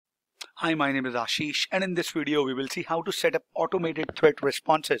Hi, my name is Ashish, and in this video we will see how to set up automated threat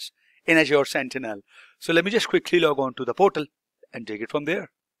responses in Azure Sentinel. So let me just quickly log on to the portal and take it from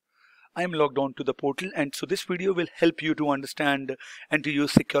there. I am logged on to the portal, and so this video will help you to understand and to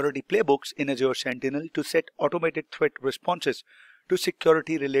use security playbooks in Azure Sentinel to set automated threat responses to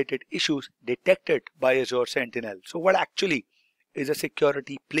security related issues detected by Azure Sentinel. So what actually is a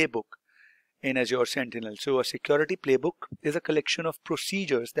security playbook in Azure Sentinel? So a security playbook is a collection of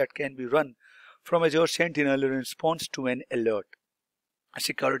procedures that can be run from Azure Sentinel in response to an alert. A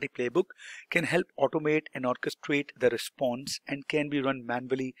security playbook can help automate and orchestrate the response and can be run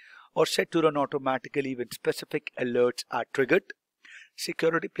manually or set to run automatically when specific alerts are triggered.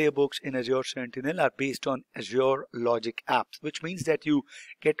 Security playbooks in Azure Sentinel are based on Azure Logic apps, which means that you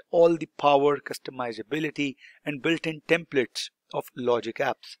get all the power, customizability, and built-in templates of Logic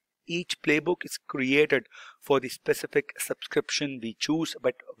apps. Each playbook is created for the specific subscription we choose,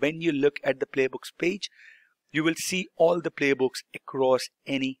 but when you look at the playbooks page, you will see all the playbooks across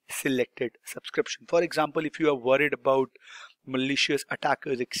any selected subscription. For example, if you are worried about malicious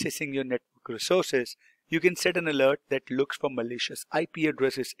attackers accessing your network resources, you can set an alert that looks for malicious IP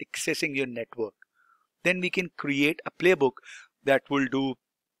addresses accessing your network. Then we can create a playbook that will do,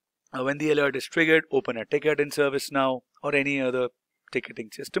 when the alert is triggered, open a ticket in ServiceNow or any other ticketing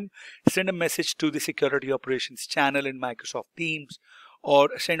system, send a message to the security operations channel in Microsoft Teams,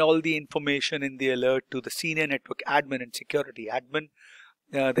 or send all the information in the alert to the senior network admin and security admin.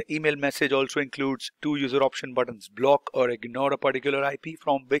 The email message also includes two user option buttons: block or ignore a particular IP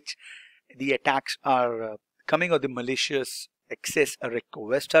from which the attacks are coming, or the malicious access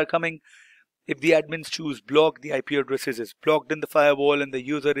requests are coming. If the admins choose block, the IP addresses is blocked in the firewall and the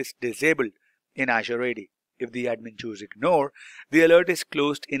user is disabled in Azure AD. If the admin choose ignore, the alert is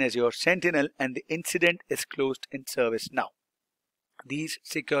closed in Azure Sentinel and the incident is closed in ServiceNow. These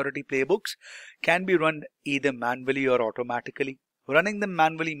security playbooks can be run either manually or automatically. Running them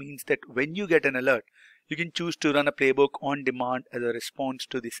manually means that when you get an alert, you can choose to run a playbook on demand as a response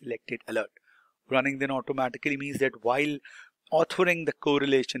to the selected alert. Running them automatically means that while authoring the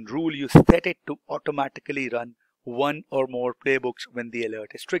correlation rule, you set it to automatically run one or more playbooks when the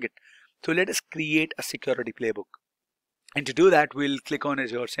alert is triggered. So let us create a security playbook. And to do that, we'll click on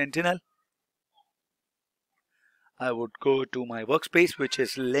Azure Sentinel. I would go to my workspace, which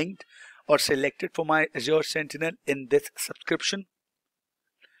is linked or selected for my Azure Sentinel in this subscription.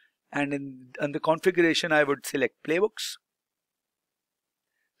 And in the configuration, I would select playbooks.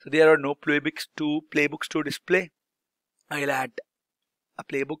 So there are no playbooks to display. I'll add a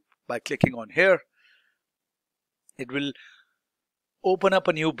playbook by clicking on here. It will open up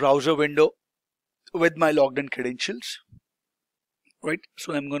a new browser window with my logged in credentials. Right,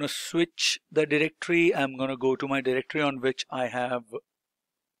 so I'm going to switch the directory. I'm going to go to my directory on which I have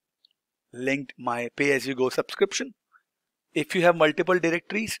linked my pay-as-you-go subscription. If you have multiple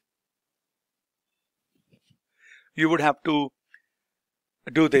directories, you would have to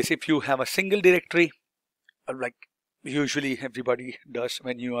do this. If you have a single directory, like usually everybody does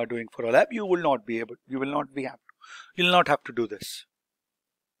when you are doing for a lab, you will not have to do this.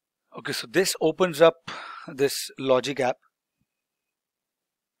 Okay, so this opens up this Logic app.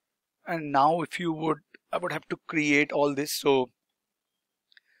 And now I would have to create all this. So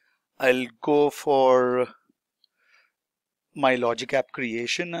I'll go for my Logic app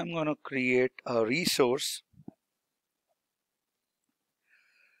creation. I'm going to create a resource.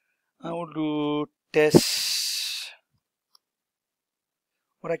 I will do test,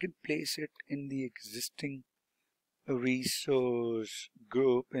 or I can place it in the existing resource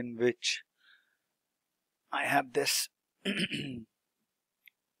group in which I have this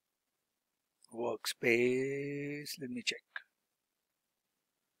workspace. Let me check.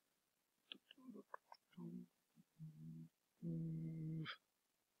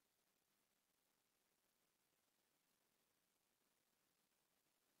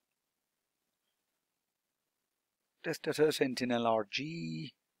 Test Azure Sentinel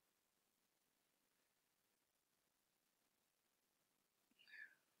RG.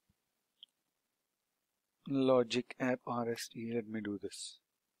 Logic app RST. Let me do this.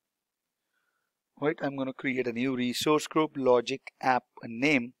 Right, I'm going to create a new resource group. Logic app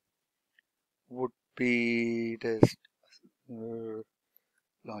name would be test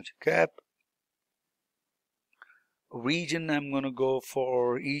Logic app. Region, I'm going to go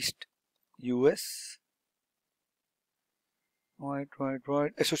for East US. Right.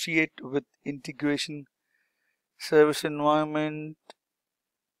 Associate with integration service environment.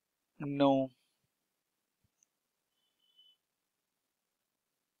 No.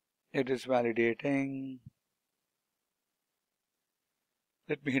 It is validating.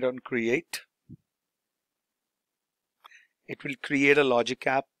 Let me hit on create. It will create a logic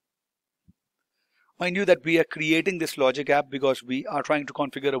app. Mind you that we are creating this logic app because we are trying to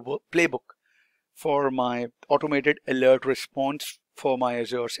configure a playbook for my automated alert response for my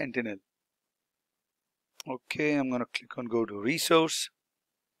Azure Sentinel. Okay, I'm going to click on go to resource.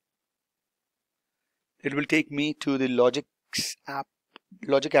 It will take me to the logic app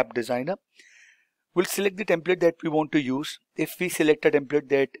designer. We'll select the template that we want to use. If we select a template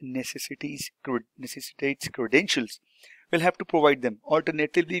that necessitates credentials, we'll have to provide them.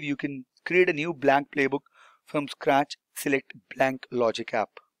 Alternatively, you can create a new blank playbook from scratch, select blank logic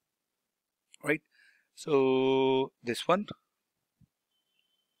app. Right? So this one.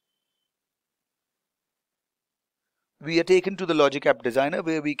 We are taken to the logic app designer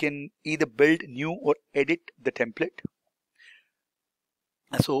where we can either build new or edit the template.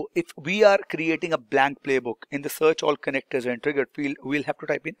 So if we are creating a blank playbook, in the search all connectors and triggered field, we'll have to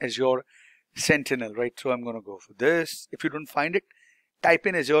type in Azure Sentinel, right? So I'm going to go for this. If you don't find it, type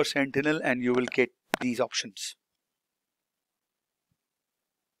in Azure Sentinel and you will get these options.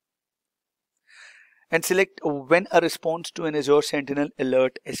 And select when a response to an Azure Sentinel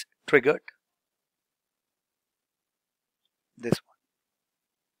alert is triggered. This one.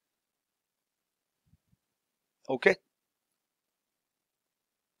 Okay.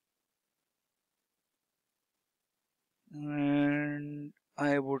 And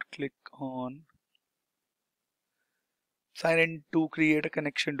I would click on sign in to create a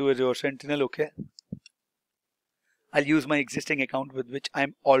connection to Azure Sentinel. Okay. I'll use my existing account with which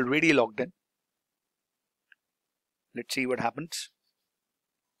I'm already logged in. Let's see what happens.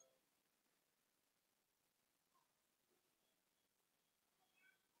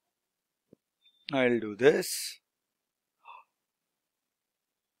 I'll do this.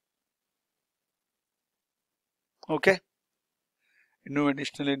 Okay. No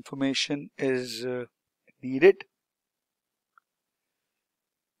additional information is needed.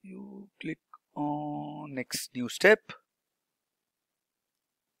 You click on next new step.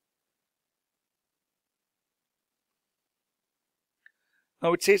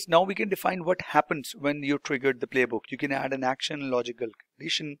 Now it says now we can define what happens when you triggered the playbook. You can add an action, logical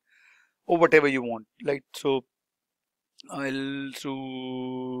condition, or whatever you want. Like so, I'll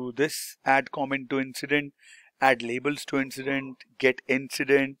do this: add comment to incident, add labels to incident, get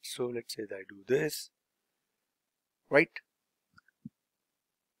incident. So let's say that I do this, right?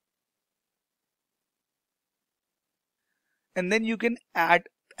 And then you can add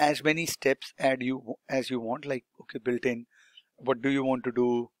as many steps as you want. Like okay, built in. What do you want to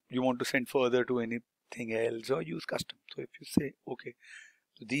do? You want to send further to anything else or use custom. So if you say okay,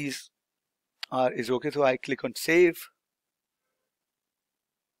 so these is okay. So I click on save.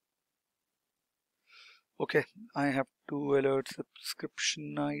 Okay, I have to alert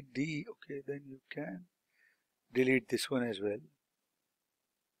subscription ID. Okay, then you can delete this one as well.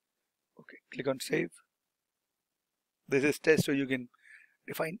 Okay, click on save. This is test, so you can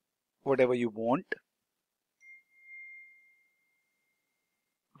define whatever you want.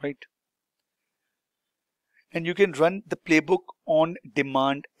 Right? And you can run the playbook on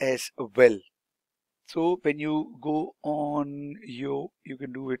demand as well. So when you go on you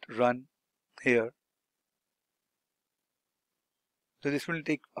can do it run here. So this will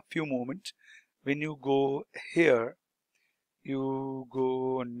take a few moments. When you go here, you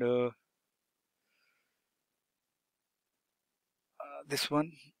go under this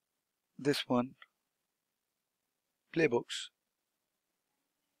one, Playbooks.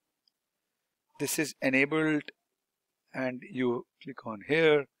 This is enabled and you click on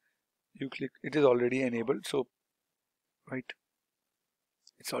here, you click, it is already enabled. So, right,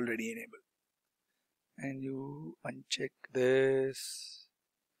 it's already enabled. And you uncheck this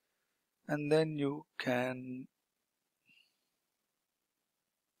and then you can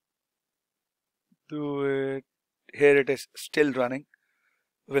do it. Here it is still running.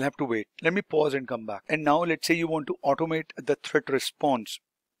 We'll have to wait. Let me pause and come back. And now let's say you want to automate the threat response.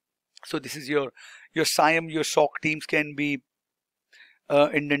 So this is your SIEM, your SOC teams can be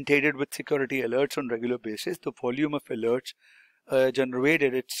inundated with security alerts on regular basis. The volume of alerts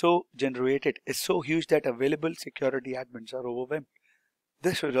generated is so huge that available security admins are overwhelmed.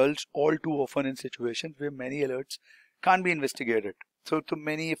 This results all too often in situations where many alerts can't be investigated. So to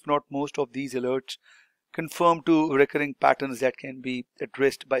many, if not most of these alerts conform to recurring patterns that can be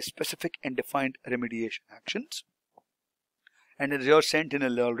addressed by specific and defined remediation actions. And Azure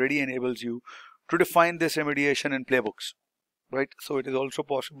Sentinel already enables you to define this remediation in playbooks, right? So it is also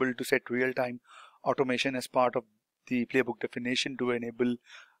possible to set real-time automation as part of the playbook definition to enable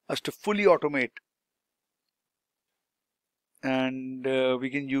us to fully automate and we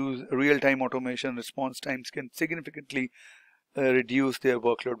can use real-time automation. Response times can significantly reduce their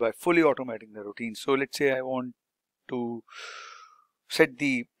workload by fully automating the routine. So let's say I want to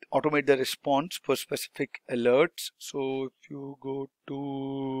automate the response for specific alerts. So if you go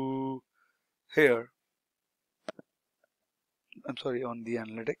to here, I'm sorry, on the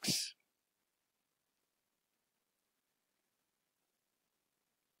analytics,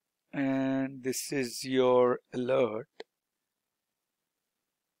 and this is your alert,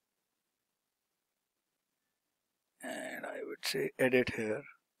 and I would say edit here,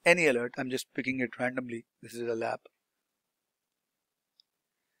 any alert. I'm just picking it randomly. This is a lab,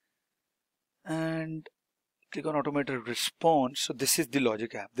 and click on automated response. So this is the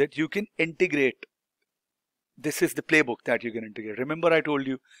logic app that you can integrate. This is the playbook that you can integrate. Remember, I told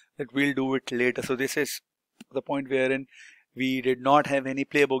you that we'll do it later. So this is the point wherein we did not have any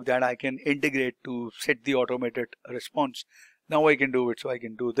playbook that I can integrate to set the automated response. Now I can do it. So I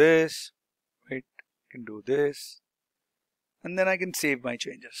can do this, right? I can do this, and then I can save my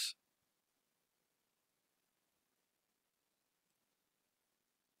changes.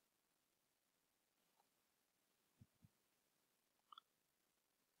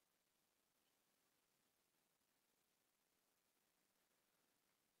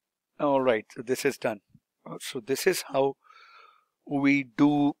 All right, so this is done. So this is how we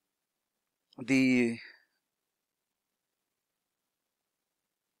do the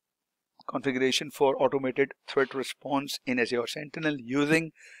configuration for automated threat response in Azure Sentinel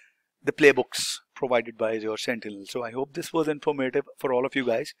using the playbooks provided by Azure Sentinel. So I hope this was informative for all of you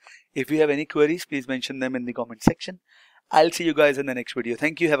guys. If you have any queries, please mention them in the comment section. I'll see you guys in the next video.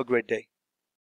 Thank you. Have a great day.